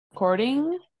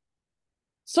recording.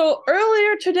 So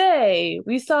earlier today,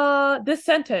 we saw this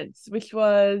sentence, which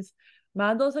was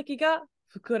窓先が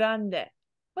膨らんで.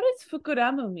 What does 膨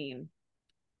らむ mean?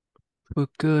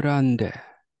 膨らんで.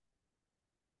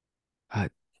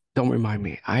 Don't remind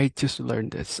me. I just learned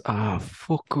this.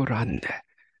 膨らんで.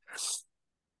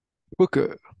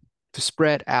 膨 to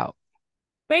spread out.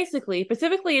 Basically,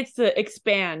 specifically, it's to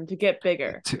expand, to get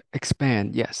bigger. To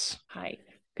expand, yes. Hi.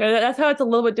 Because that's how it's a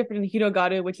little bit different in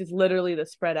hirogaru, which is literally the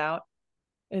spread out.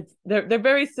 They're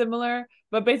very similar,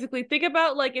 but basically think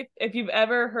about like if you've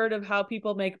ever heard of how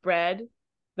people make bread,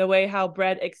 the way how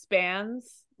bread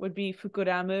expands would be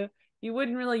fukuramu. You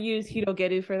wouldn't really use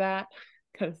hirogeru for that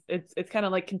because it's kind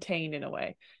of like contained in a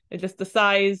way. It's just the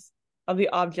size of the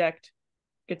object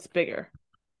gets bigger.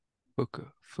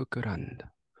 膨らん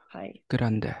だ. Hi. 膨ら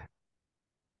んで.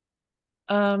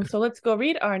 So let's go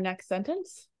read our next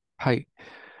sentence. はい。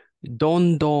ど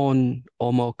んどん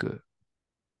重く。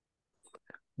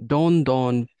どん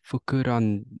どん膨ら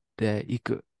んでい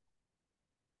く.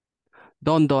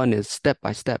 どんどん is step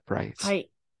by step, right? はい。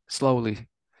Slowly.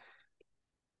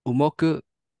 重く,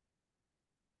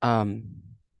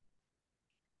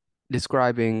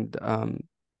 describing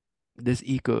this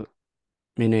いく,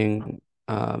 meaning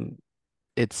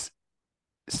it's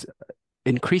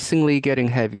increasingly getting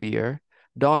heavier.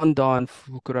 どんどん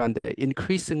膨らんで,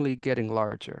 increasingly getting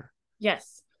larger.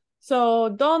 Yes. So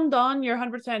don, you're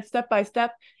 100% step by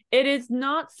step. It is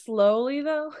not slowly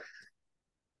though.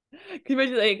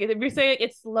 Like, if you're saying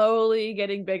it's slowly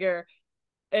getting bigger,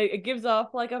 it gives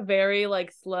off like a very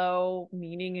like slow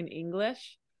meaning in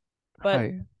English.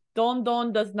 But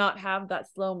don does not have that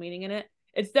slow meaning in it.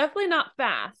 It's definitely not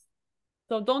fast.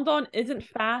 So don isn't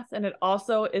fast and it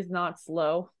also is not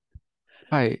slow.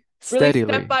 Steadily.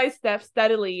 Really step by step,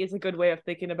 steadily is a good way of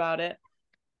thinking about it.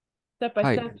 Step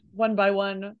by step, one by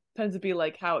one tends to be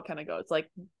like how it kind of goes.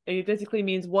 Like it basically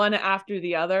means one after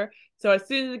the other. So as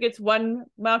soon as it gets one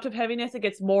amount of heaviness, it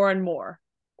gets more and more.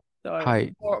 So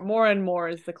more and more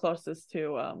is the closest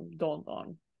to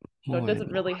don. So it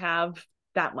doesn't really have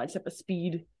that much of a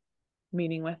speed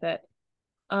meaning with it.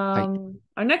 Our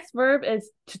next verb is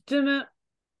tsumu.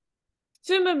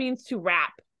 Tsumu means to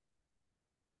wrap,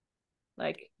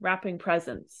 like wrapping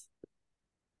presents.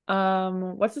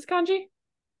 What's this kanji?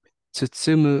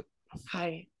 包む.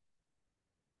 Hi.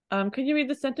 Can you read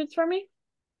the sentence for me?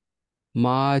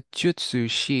 魔術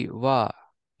師は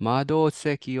窓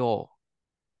席を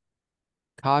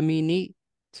紙に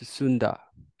包ん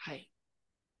だ. Hi.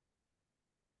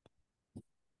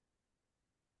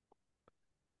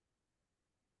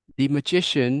 The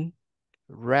magician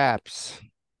wraps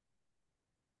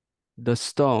the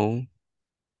stone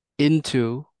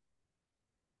into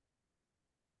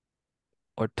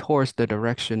or towards the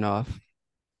direction of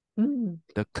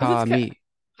the kami,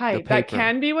 the paper. That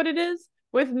can be what it is.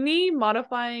 With ni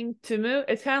modifying tumu,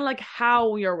 it's kind of like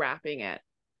how you're wrapping it.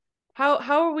 How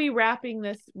are we wrapping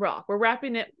this rock? We're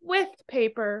wrapping it with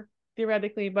paper,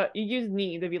 theoretically, but you use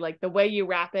ni to be like the way you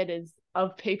wrap it is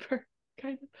of paper,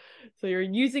 kind of. So you're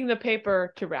using the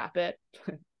paper to wrap it.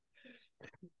 The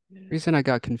reason I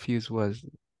got confused was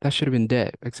that should have been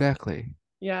dead. Exactly.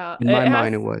 Yeah. In my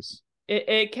mind, it was.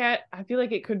 It can't. I feel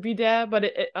like it could be da, but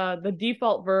the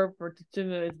default verb for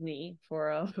tsumu is ni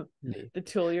for the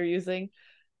tool you're using.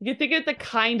 You can think of the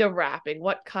kind of wrapping.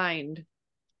 What kind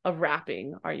of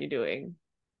wrapping are you doing?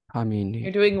 I mean,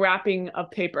 you're doing wrapping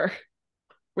of paper,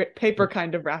 paper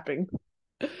kind of wrapping.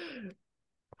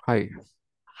 Hi.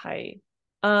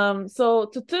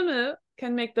 So tsumu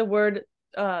can make the word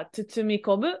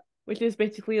tsutsumikomu, which is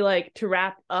basically like to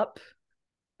wrap up.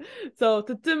 So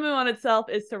tsumu on itself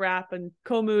is to wrap, and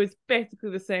komu is basically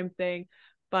the same thing,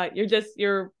 but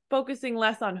you're focusing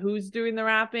less on who's doing the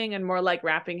wrapping and more like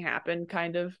wrapping happened,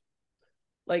 kind of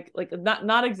like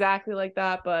not exactly like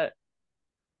that, but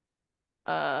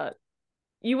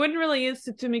you wouldn't really use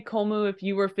tsutsumi komu if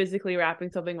you were physically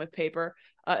wrapping something with paper.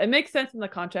 It makes sense in the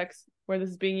context where this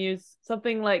is being used.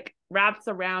 Something like wraps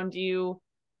around you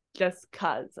just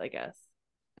cuz, I guess.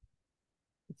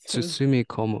 Tsutsumi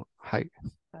komu. Hi.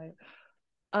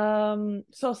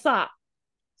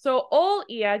 So all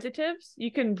e adjectives,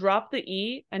 you can drop the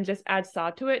e and just add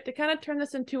sa to it to kind of turn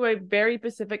this into a very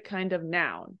specific kind of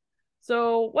noun.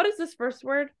 So what is this first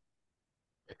word?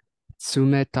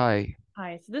 Tsumetai.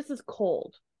 Hi, so this is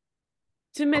cold.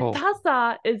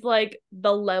 Tsumetasa is like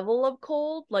the level of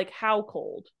cold, like how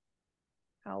cold.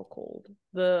 How cold.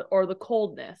 The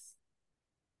coldness.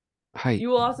 Hi. You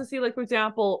will also see, like, for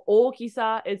example,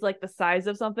 okisa is like the size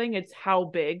of something. It's how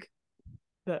big,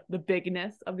 the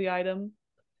bigness of the item.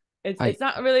 It's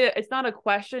not really it's not a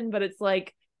question, but it's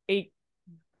like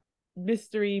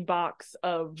mystery box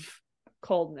of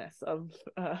coldness, of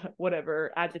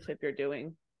whatever adjective you're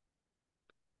doing.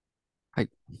 はい。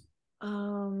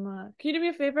Can you do me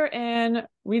a favor and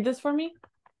read this for me?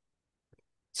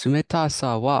 冷た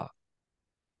さは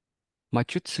魔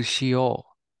術師を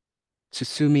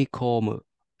包み込む。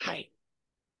はい。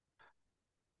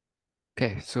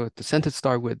Okay, so the sentence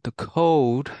start with the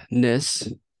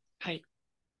coldness はい。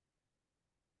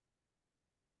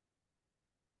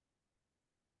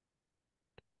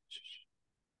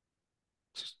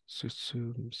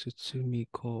包み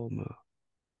込む。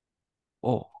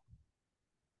Oh,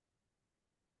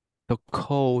 the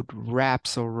cold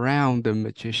wraps around the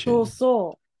magician.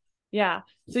 So. Yeah.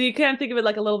 So you can think of it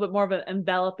like a little bit more of an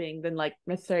enveloping than like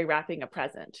necessarily wrapping a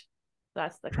present.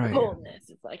 That's the Right. coldness.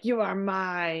 It's like you are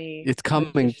my It's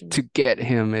coming magician. to get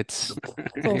him. It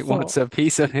wants a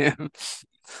piece of him.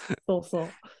 So.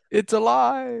 It's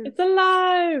alive. It's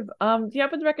alive. Do you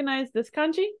happen to recognize this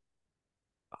kanji?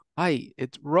 Hi,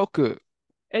 it's Roku.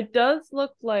 It does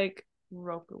look like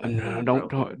Roku. No,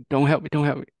 Roku? don't help me. Don't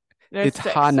help me. There's It's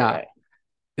six, Hana. right?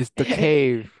 It's the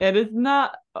cave. It is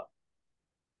not.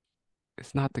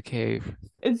 It's not the cave.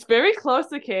 It's very close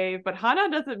to cave, but Hana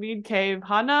doesn't mean cave.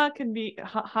 Hana can be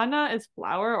Hana is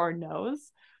flower or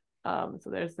nose. So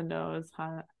there's the nose.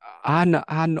 Hana. Anna.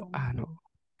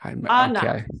 Okay.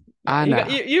 Yeah, Anna.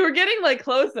 you were getting like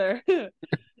closer.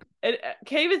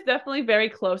 Cave is definitely very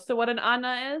close to what an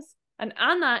Anna is. An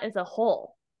Anna is a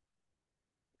hole.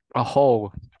 A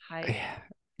hole. Hi.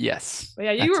 Yes. But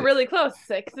yeah, you were really close.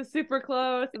 6 is super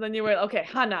close, and then you were okay.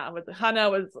 Hana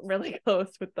was really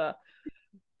close with the.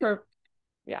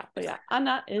 Yeah, but yeah,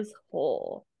 Anna is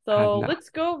hole. So let's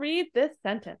go read this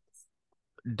sentence.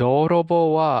 泥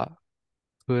棒は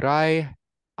暗い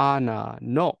穴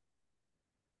の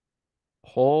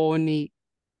方に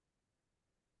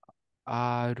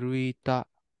歩いた。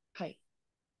はい。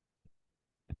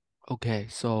Okay,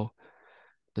 so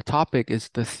the topic is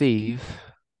the thief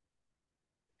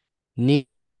near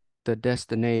the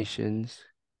destinations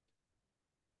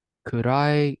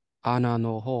暗い穴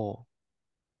の方.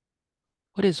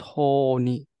 What is 方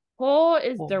に? Hole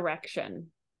is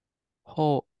direction.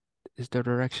 方 is the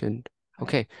direction.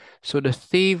 Okay, so the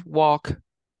thief walked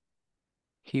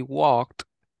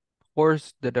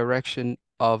towards the direction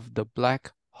of the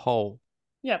black hole.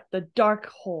 Yep, the dark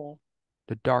hole.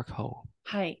 The dark hole.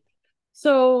 Hi.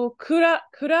 So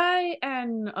kurai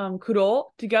and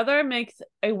kuro together makes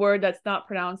a word that's not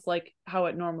pronounced like how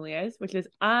it normally is, which is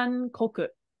ankoku.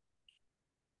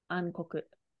 Ankoku.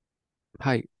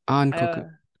 Hi, ankoku.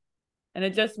 And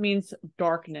it just means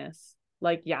darkness,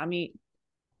 like yami.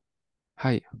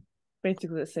 Hi.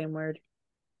 Basically the same word.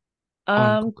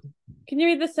 Ankoku. Can you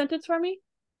read this sentence for me?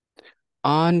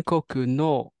 暗黒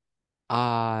の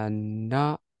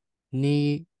穴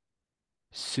に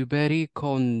滑り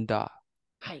込んだ。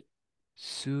はい。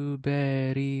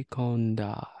滑り込ん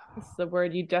だ。This is the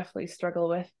word you definitely struggle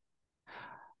with.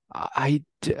 I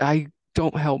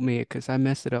don't help me because I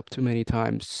messed it up too many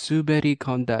times. 滑り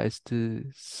込んだ is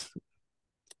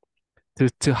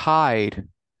to hide.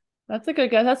 That's a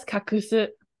good guess. That's kakusu.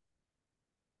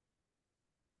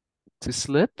 To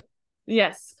slip?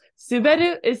 Yes.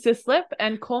 Suberu is to slip,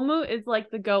 and komu is like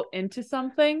to go into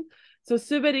something. So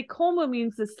suberi komu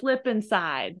means to slip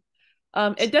inside.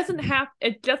 It doesn't have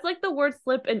it just like the word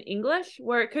slip in English,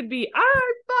 where it could be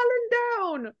I've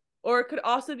fallen down, or it could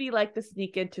also be like to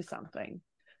sneak into something.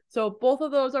 So both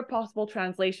of those are possible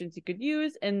translations you could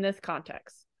use in this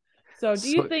context. So do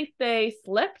you think they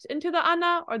slipped into the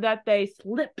ana or that they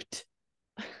slipped?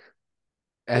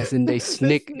 As in they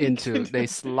they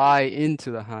slide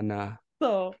into the hana.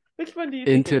 So which one do you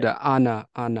think? Into the ana.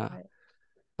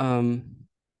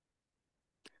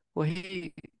 Well,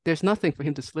 there's nothing for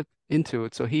him to slip into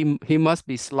it, so he must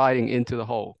be sliding into the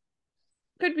hole.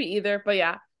 Could be either, but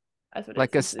yeah, that's what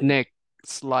like a snake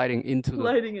sliding into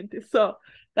So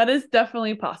that is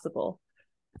definitely possible.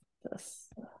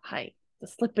 To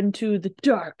slip into the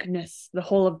darkness, the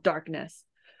hole of darkness.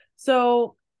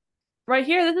 So right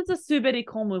here, this is a suberi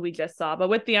komu we just saw, but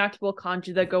with the actual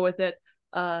kanji that go with it.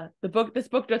 This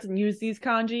book doesn't use these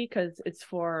kanji because it's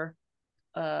for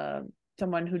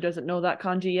someone who doesn't know that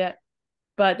kanji yet.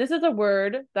 But this is a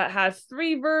word that has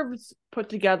 3 verbs put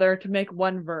together to make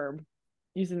 1 verb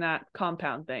using that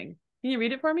compound thing. Can you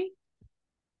read it for me?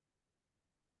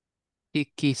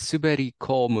 Hiki suberi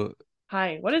komu.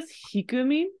 Hi, what does hiku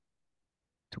mean?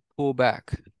 To pull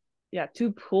back. Yeah,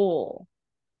 to pull.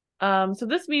 So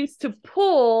this means to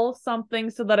pull something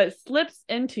so that it slips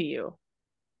into you,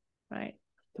 right?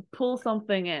 To pull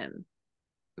something in.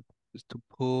 Just to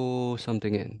pull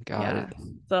something in. Got Yeah. it.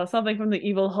 So something from the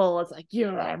evil hole is like, you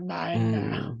are mine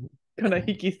now. Mm. この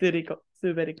引きすりこ、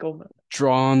滑り込む。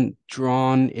Drawn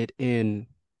it in.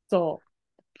 So,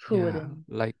 pull it Yeah, in.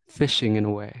 like fishing in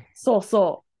a way.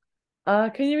 So.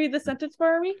 Can you read the sentence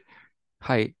for me?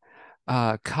 はい。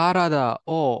体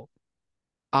を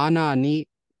穴に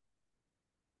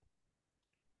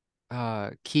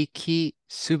聞き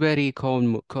滑り込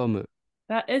む。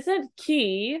That isn't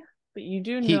key, but you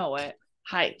do ひ、know it.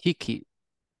 はい。引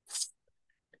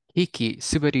き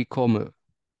滑り込む.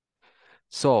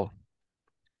 So,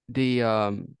 the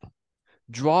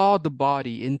draw the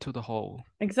body into the hole.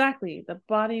 Exactly. The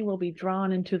body will be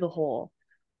drawn into the hole.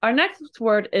 Our next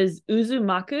word is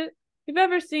Uzumaku. If you've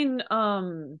ever seen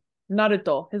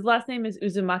Naruto, his last name is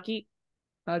Uzumaki.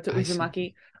 To I see.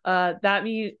 Uzumaki. That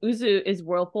means Uzu is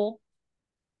whirlpool,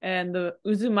 and the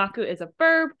Uzumaku is a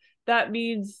verb. That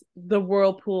means the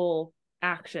whirlpool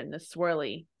action, the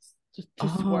swirly, just to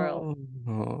swirl.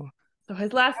 Oh, So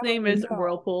his last how name do you is know?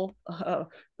 Whirlpool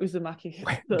Uzumaki.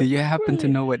 Wait, do The you happen to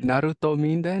swirly. know what Naruto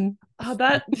mean then? Oh,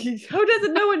 that who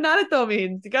doesn't know what Naruto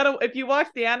means? You gotta if you watch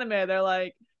the anime, they're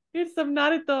like, here's some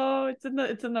Naruto. It's in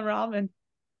the ramen.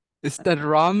 It's the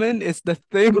ramen. It's the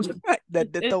thing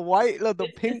It, the it white, the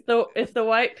it's pink. the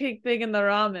white pink thing in the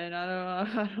ramen. I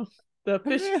don't know. I don't, the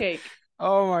fish cake.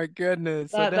 Oh my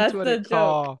goodness. So that's That's what the it joke.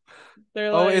 called.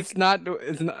 They're Oh, like, it's not,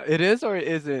 it is or it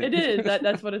it isn't? is.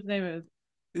 That's what his name is.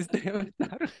 His name is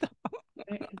Naruto.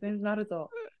 His name's Naruto.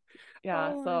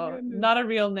 Yeah, Oh my so goodness. not a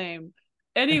real name.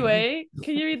 Anyway,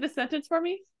 can you read the sentence for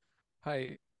me? は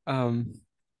い。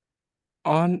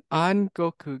暗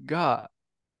黒が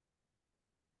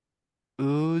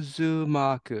渦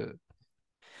巻く.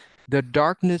 The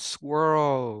darkness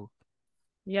swirl.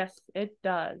 Yes, it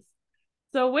does.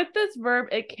 So with this verb,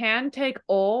 it can take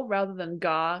o rather than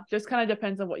ga. Just kind of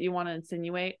depends on what you want to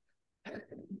insinuate.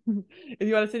 If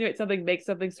you want to insinuate something, make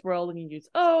something swirl, then you use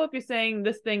o. If you're saying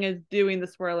this thing is doing the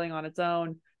swirling on its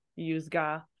own, you use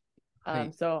ga. は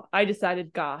い。So I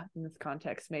decided ga in this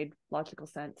context made logical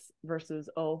sense versus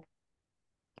o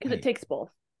because は it い。takes both.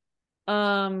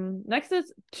 Next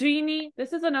is chini.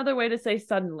 This is another way to say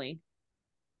suddenly.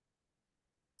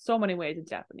 So many ways in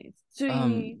Japanese. Chini,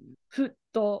 Um,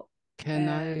 futto, can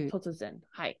and I? totuzen.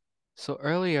 Hi. So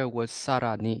earlier was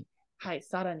sarani, Hi,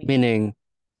 sarani. meaning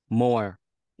more,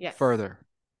 Yes. further.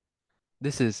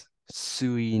 This is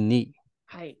sui ni,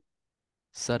 Hi.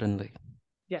 suddenly.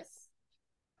 Yes.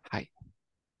 はい。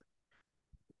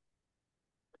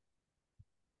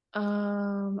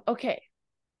Okay.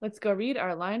 Let's go read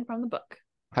our line from the book.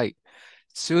 はい。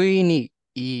ついに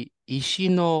石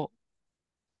の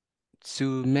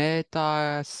冷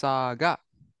たさが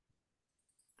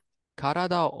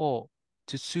体を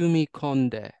包み込ん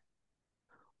で、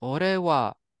俺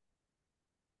は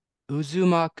渦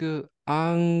巻く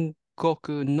暗黒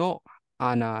の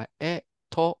穴へ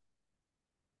と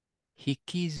引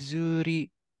きず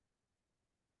り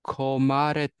込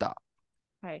まれた.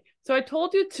 Hi. So I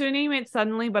told you tuning meant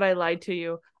suddenly, but I lied to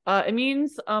you. It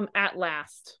means at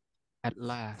last. At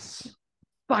last.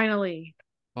 Finally.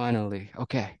 Finally.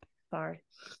 Okay. Sorry.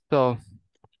 So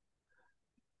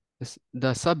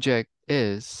the subject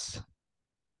is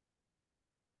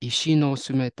石の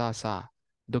冷たさ,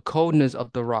 the coldness of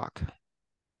the rock.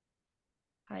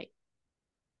 Hi.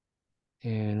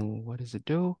 And what does it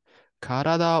do?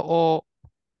 体を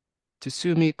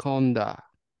包み込んだ.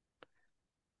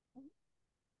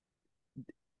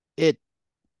 It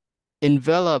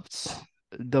envelops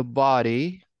the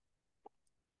body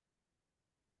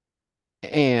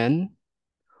and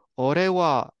俺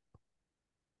は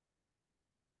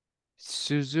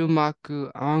渦巻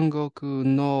く暗黒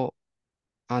の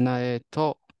穴へ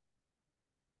と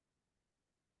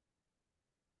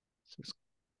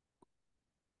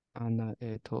穴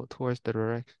へと towards the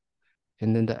direction.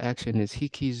 And then the action is 引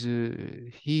きず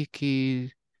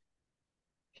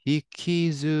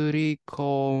り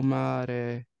込ま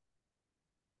れ.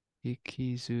 引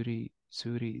きずり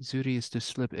is to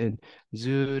slip in.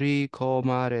 ずり込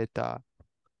まれた.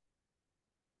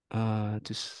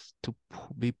 Just to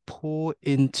be pulled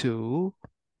into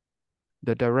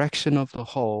the direction of the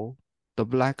hole, the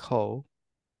black hole,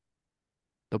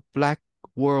 the black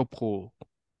whirlpool.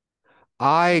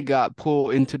 I got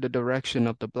pulled into the direction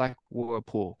of the black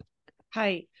whirlpool.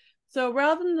 Hi. So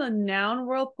rather than the noun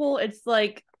whirlpool, it's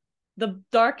like the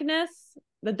darkness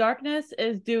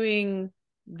is doing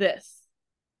this,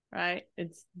 right?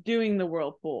 It's doing the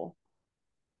whirlpool.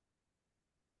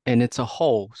 And it's a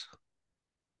hole.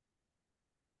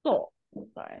 So,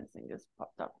 sorry, this thing just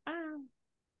popped up.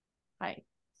 Hi.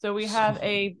 So we So, have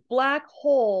a black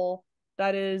hole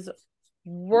that is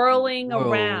whirling Whoa.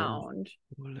 around,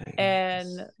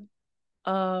 and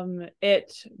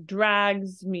it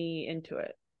drags me into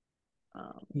it.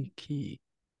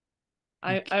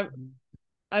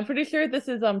 I'm pretty sure this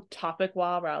is topic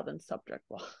wa rather than subject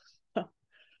wa.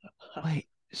 Wait,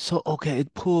 so okay,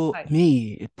 it pulled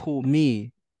me.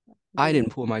 I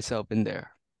didn't pull myself in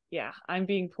there. Yeah, I'm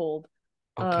being pulled.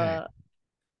 Okay.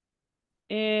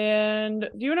 And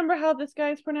do you remember how this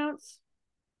guy is pronounced?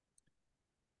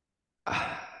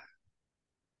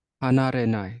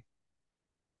 Hanarenai.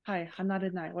 Hi,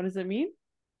 hanarenai. What does it mean?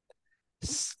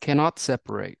 Cannot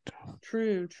separate.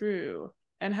 True.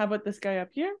 And how about this guy up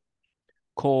here?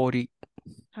 Kori.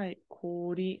 Hi,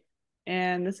 kori.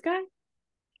 And this guy?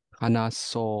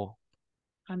 Hanaso.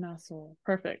 Hanaso.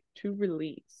 Perfect. To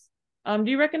release. Do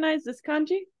you recognize this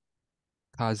kanji?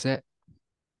 Kaze.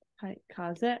 Hi,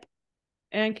 kaze.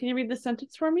 And can you read this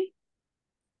sentence for me?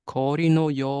 Kori no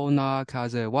yona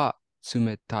kaze wa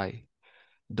tsumetai.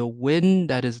 The wind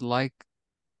that is like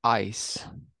ice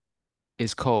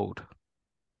is cold.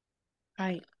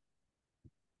 Hi.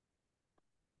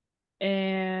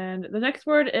 And the next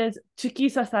word is tsuki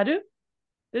sasaru.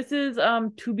 This is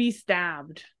to be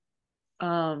stabbed.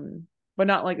 But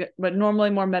not like, but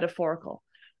normally more metaphorical.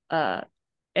 And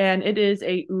it is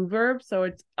a u verb, so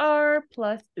it's r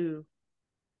plus u.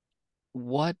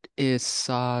 What is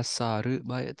sasaru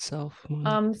by itself?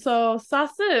 So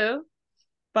sasu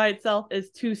by itself is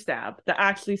to stab, to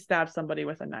actually stab somebody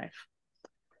with a knife.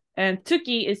 And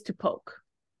tuki is to poke.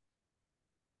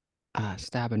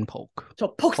 Stab and poke. So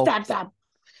poke, stab, stab.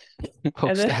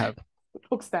 Poke, stab.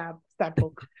 Poke, stab,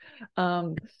 poke.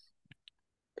 So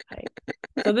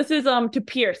this is to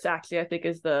pierce, actually, I think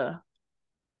is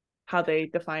how they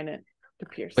define it, to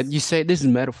pierce. But you say this is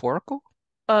metaphorical?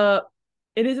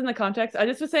 It is in the context. I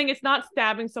just was saying it's not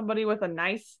stabbing somebody with a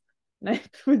knife. Knife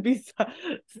would be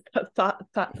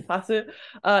sasu.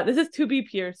 This is to be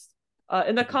pierced.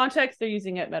 In the context, they're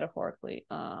using it metaphorically.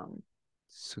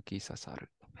 Suki sasaru.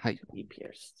 Hai. To be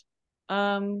pierced.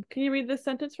 Can you read this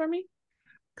sentence for me?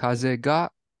 Kaze ga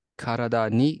karada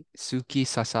ni suki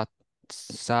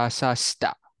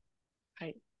sasashita.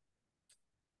 Hai.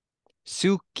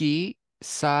 Suki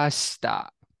sashita.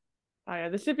 Oh, yeah,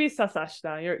 this should be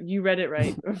sasashita. You read it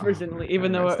right originally,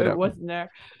 even though it wasn't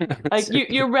there. Like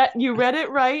you read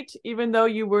it right, even though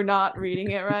you were not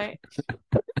reading it right.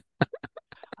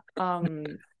 I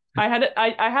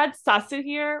had sasu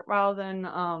here rather than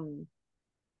I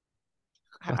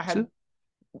had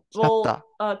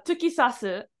tuki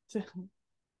sasu.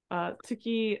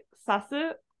 Tuki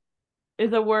sasu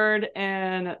is a word,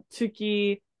 and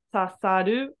tuki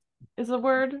sasaru is a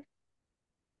word.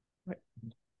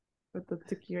 With the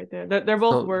tuki right there. They're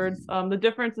both words. The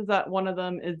difference is that one of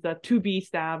them is the to be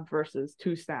stabbed versus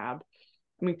to stab.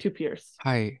 I mean, to pierce.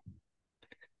 Hi.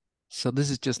 So this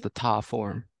is just the ta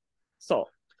form. So.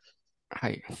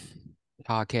 Hi.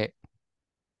 Ta-ke.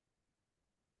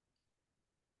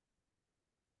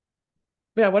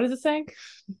 Yeah, what is it saying?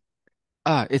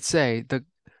 It's the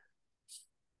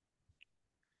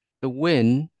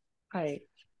wind. Hi.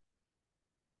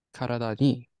 Karada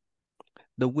ni.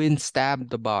 The wind stabbed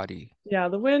the body. Yeah,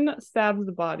 the wind stabs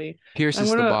the body.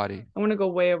 Pierces the body. I'm gonna go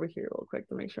way over here real quick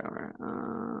to make sure.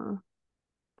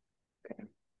 Okay.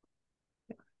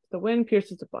 Yeah. The wind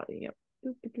pierces the body. Yep.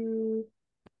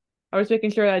 I was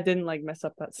making sure I didn't like mess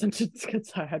up that sentence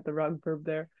because I had the wrong verb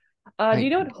there. Do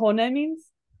you know what hone means?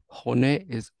 Hone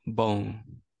is bone.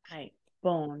 Hi.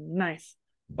 Bone. Nice.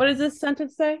 What does this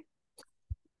sentence say?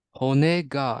 Hone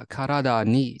ga karada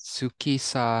ni tsuki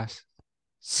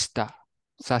sasashita.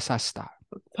 Sasashita.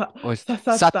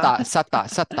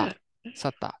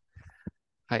 Sata.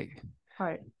 Hi.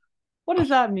 What does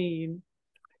that mean?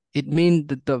 It means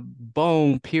that the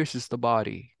bone pierces the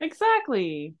body.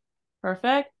 Exactly.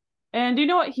 Perfect. And do you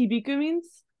know what hibiku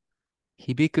means?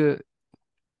 Hibiku,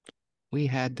 we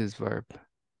had this verb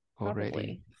already.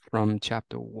 Probably. From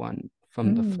chapter 1,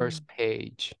 from the first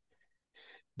page.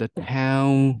 The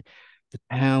town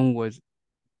was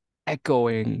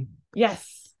echoing.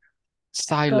 Yes.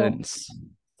 Silence.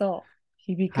 So,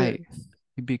 hibiku.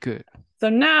 Hibiku. So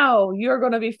now you're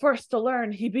going to be forced to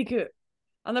learn hibiku.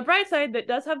 On the bright side, that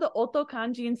does have the oto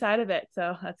kanji inside of it,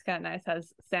 so that's kind of nice.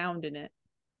 Has sound in it.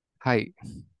 Hi.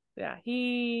 Yeah,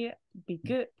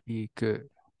 hibiku.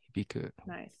 Hibiku.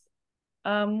 Nice.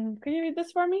 Can you read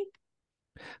this for me?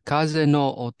 Kaze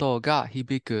no oto ga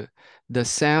hibiku. The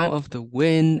sound of the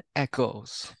wind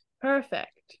echoes.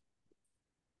 Perfect.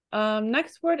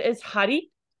 Next word is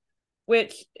hari,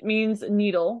 which means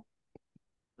needle.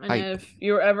 And if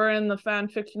you were ever in the fan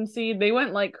fiction scene, they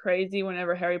went like crazy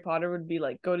whenever Harry Potter would be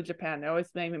like go to Japan. They always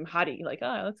name him Hari. Like,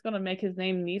 oh, that's gonna make his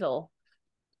name Needle.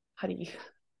 Hari.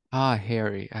 Ah,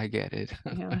 Harry, I get it.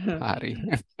 Yeah. Hari.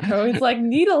 They're always like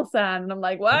Needle-san, and I'm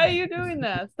like, why are you doing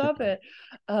that? Stop it.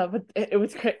 But it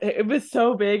was it was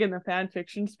so big in the fan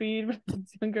fiction speed when I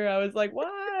was younger. I was like,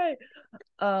 why?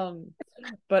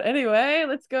 But anyway,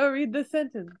 let's go read this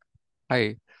sentence. は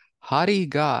い。針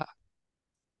が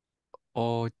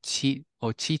落ち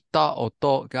た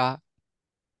音が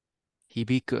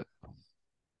響く。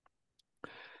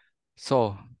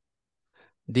So,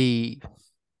 the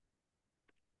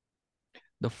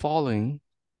falling,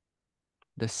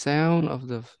 the sound of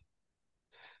the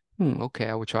okay,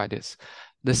 I will try this.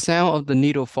 The sound of the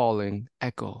needle falling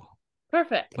echo.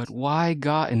 Perfect. But why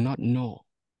ga and not no?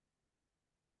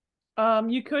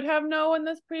 You could have no in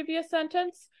this previous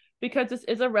sentence because this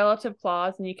is a relative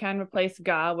clause and you can replace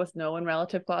ga with no in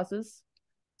relative clauses.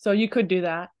 So you could do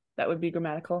that. That would be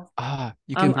grammatical.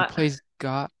 You can replace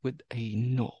ga with a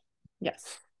no.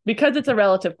 Yes, because it's a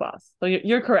relative clause. So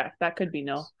you're correct. That could be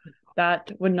no.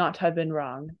 That would not have been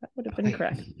wrong. That would have been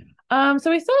correct. So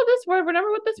we saw this word. Remember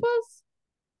what this was?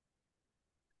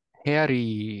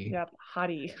 Hari. Yep,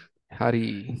 hari.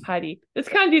 Hari. This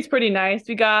kanji is pretty nice.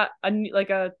 We got a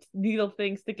needle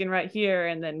thing sticking right here,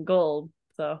 and then gold.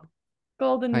 So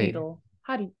golden needle.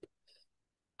 Hari.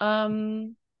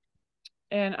 And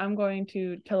I'm going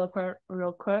to teleport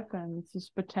real quick and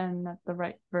just pretend that the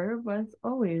right verb was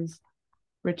always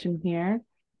written here.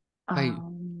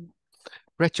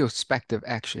 Retrospective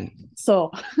action.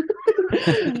 So,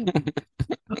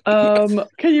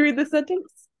 can you read the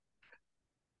sentence?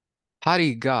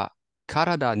 針が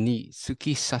体に突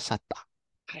き刺さった。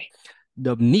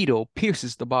The needle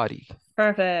pierces the body.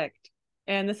 Perfect.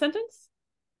 And the sentence?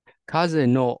 風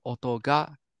の音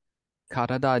が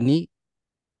体に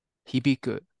響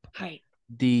く.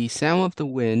 The sound of the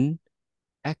wind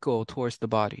echo towards the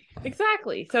body.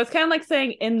 Exactly. So it's kind of like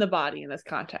saying in the body in this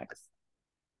context.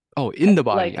 Oh, in the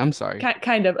body. Like, I'm sorry.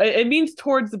 Kind of. It means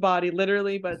towards the body,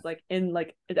 literally, but it's like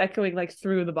it's echoing like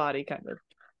through the body, kind of.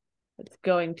 It's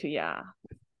going to, yeah.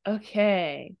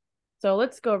 Okay. So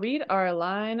let's go read our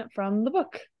line from the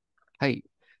book. はい。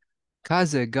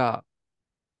風が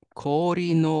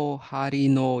氷の針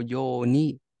のよう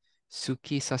に突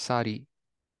き刺さり、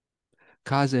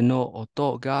風の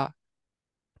音が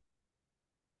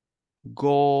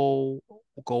ご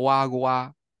わご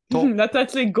わと。That's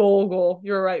actually go.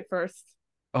 You're right first.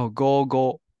 Oh,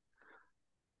 go.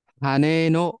 羽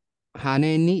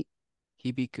に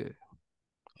響く。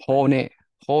骨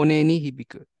に響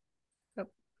く。Yep.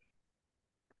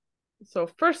 So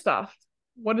first off,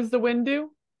 what does the wind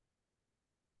do?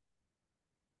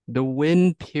 The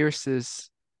wind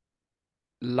pierces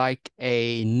like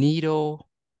a needle,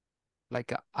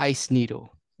 like an ice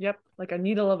needle. Yep, like a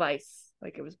needle of ice,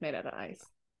 like it was made out of ice.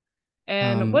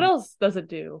 And what else does it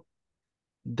do?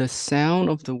 The sound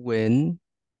of the wind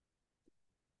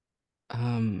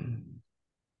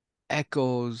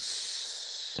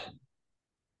echoes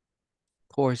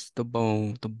towards the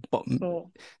bone.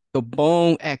 The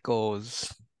bone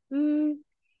echoes.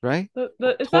 Right?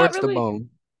 It's towards not really, the bone.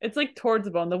 It's like towards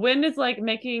the bone. The wind is like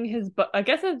making his I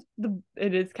guess it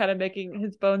is kind of making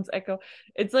his bones echo.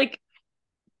 It's like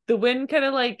the wind kind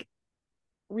of like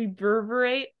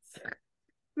reverberates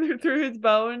through his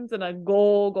bones and a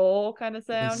go kind of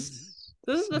sound.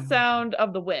 This is the sound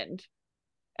of the wind,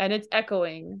 and it's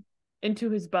echoing into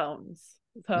his bones.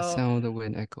 So the sound of the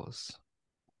wind echoes.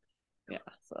 Yeah,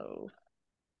 so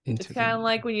it's kind of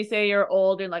like when you say you're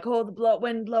old and like, oh, the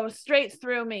wind blows straight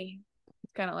through me.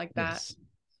 It's kind of like that. Yes.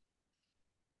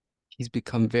 He's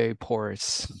become very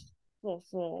porous.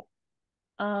 So.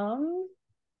 Do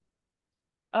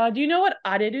you know what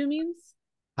areru means?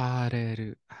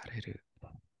 Areru.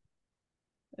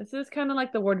 This is kind of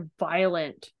like the word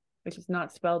violent, which is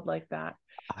not spelled like that.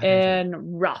 Areru.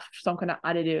 And rough, some kind of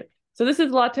areru. So this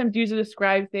is a lot of times used to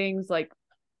describe things like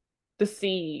the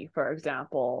sea, for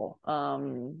example.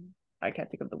 I can't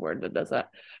think of the word that does that.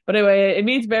 But anyway, it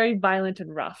means very violent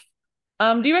and rough.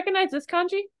 Do you recognize this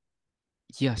kanji?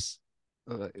 Yes.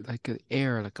 Like an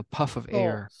air, like a puff of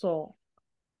air.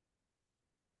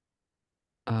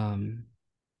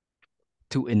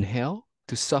 To inhale,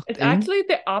 to suck in. It's actually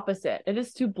the opposite. It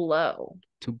is to blow.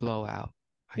 To blow out.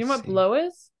 You know what blow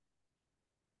is?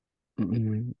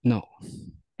 No.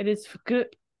 It is fuku.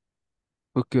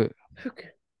 Fuku.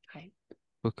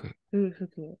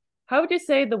 How would you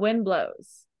say the wind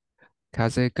blows?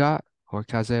 Kaze ga or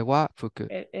kaze wa fuku.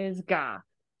 It is ga.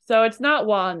 So it's not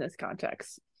wa in this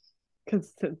context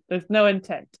because there's no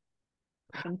intent.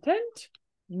 Intent?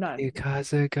 None.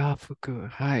 風が吹く。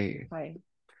はい。Hi.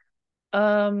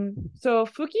 So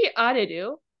fuki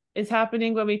areru is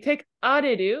happening when we take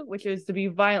areru, which is to be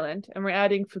violent, and we're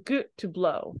adding fuku to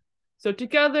blow. So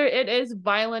together it is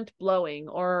violent blowing,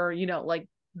 or like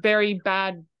very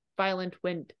bad violent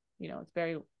wind. It's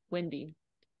very windy.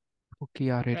 吹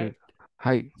き荒れ Right. る。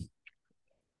はい。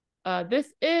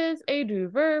This is a do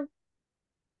verb.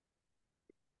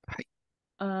 はい。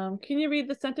Can you read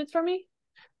the sentence for me?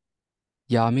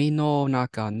 闇の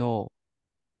中の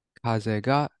風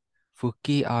が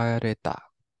吹き荒れた。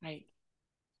Right.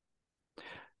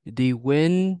 The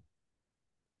wind,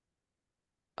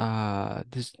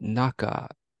 this naka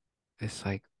is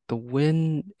like the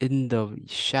wind in the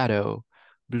shadow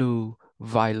blew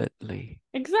violently.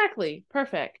 Exactly.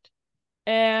 Perfect.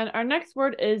 And our next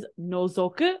word is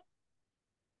nozoku.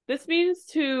 This means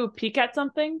to peek at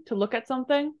something, to look at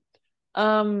something.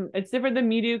 It's different than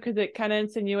miru because it kind of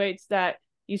insinuates that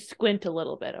you squint a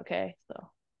little bit. Okay,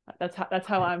 so that's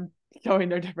how I'm showing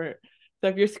they're different. So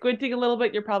if you're squinting a little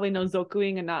bit, you're probably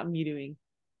nozokuing and not miruing.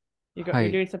 You're は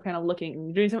い。doing some kind of looking.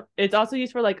 You're doing some. It's also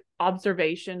used for like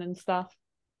observation and stuff.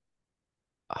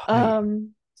 は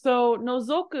い。So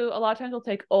nozoku a lot of times will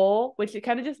take o, which it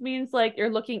kind of just means like you're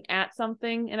looking at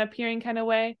something in a peering kind of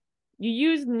way. You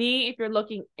use ni if you're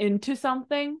looking into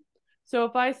something. So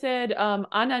if I said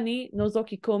ana ni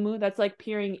nozoki komu, that's like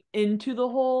peering into the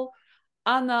hole.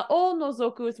 Ana o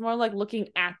nozoku is more like looking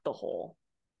at the hole.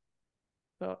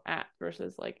 So at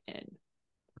versus like in.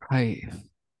 はい。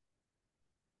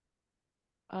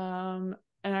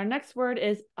And our next word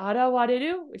is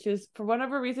arawareru, which is for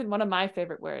whatever reason one of my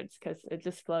favorite words because it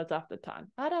just flows off the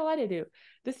tongue. Arawareru.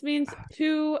 This means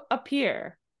to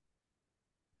appear,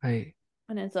 はい。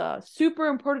and it's a super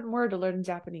important word to learn in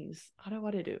Japanese.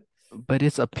 Arawareru. But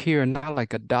it's appear, not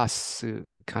like a dasu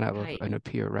kind of Right. an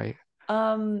appear, right?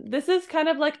 This is kind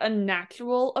of like a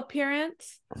natural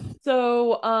appearance.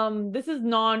 So this is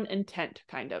non-intent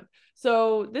kind of.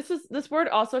 So this word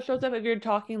also shows up if you're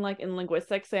talking like in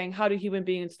linguistics saying how do human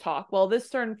beings talk? Well, this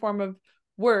certain form of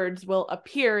words will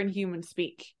appear in human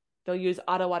speak. They'll use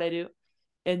arawareru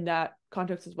in that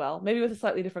context as well, maybe with a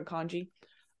slightly different kanji.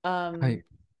 はい。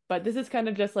But this is kind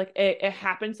of just like it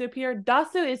happens to appear.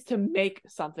 Dasu is to make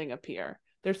something appear.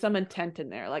 There's some intent in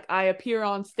there. Like I appear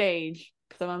on stage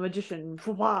because I'm a magician.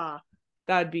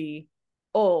 That'd be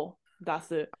oh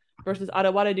dasu. Versus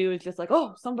arawareru is just like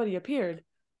oh somebody appeared.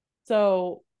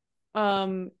 So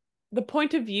the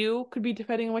point of view could be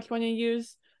depending on which one you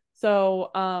use.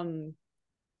 So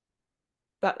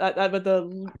that but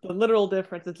the literal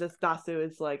difference is just dasu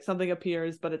is like something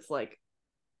appears, but it's like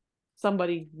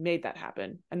somebody made that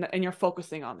happen and you're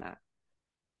focusing on that.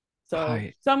 は So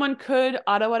い。someone could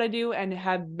do and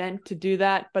have meant to do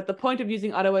that, but the point of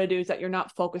using do is that you're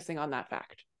not focusing on that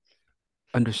fact.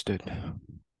 Understood.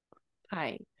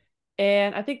 Hi.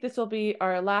 And I think this will be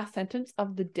our last sentence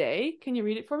of the day. Can you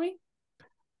read it for me?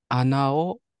 穴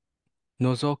を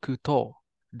覗くと、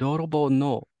泥棒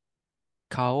の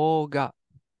顔が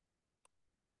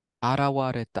現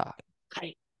れた。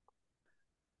Hi.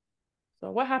 So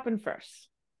what happened first?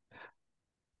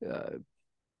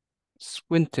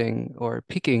 Squinting or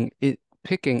picking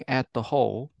at the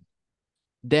hole,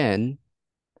 then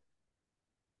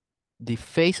the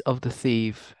face of the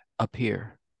thief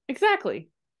appear. Exactly.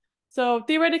 So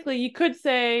theoretically, you could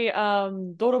say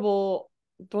dorobo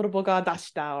ga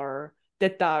dashita or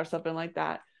detta or something like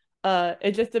that.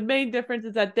 It just the main difference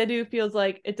is that deru feels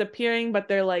like it's appearing, but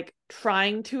they're like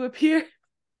trying to appear.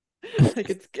 Like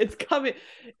it's coming.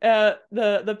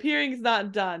 The appearing's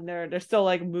not done. They're still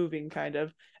like moving kind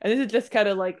of. And this is just kind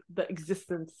of like the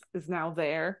existence is now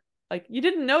there. Like you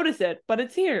didn't notice it, but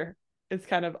it's here. It's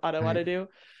kind of Right. do.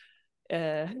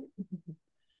 Uh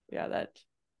yeah, that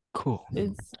Cool.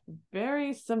 is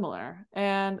very similar.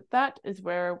 And that is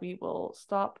where we will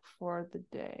stop for the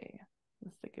day.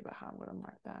 Let's think about how I'm going to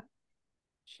mark that.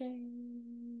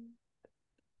 Shade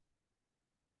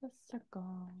the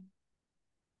circle.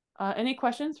 Any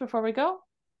questions before we go?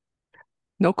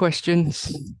 No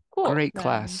questions. Cool. Great Then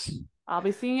class. I'll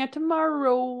be seeing you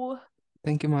tomorrow.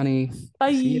 Thank you, Money.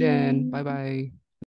 See you then. Bye. Bye bye.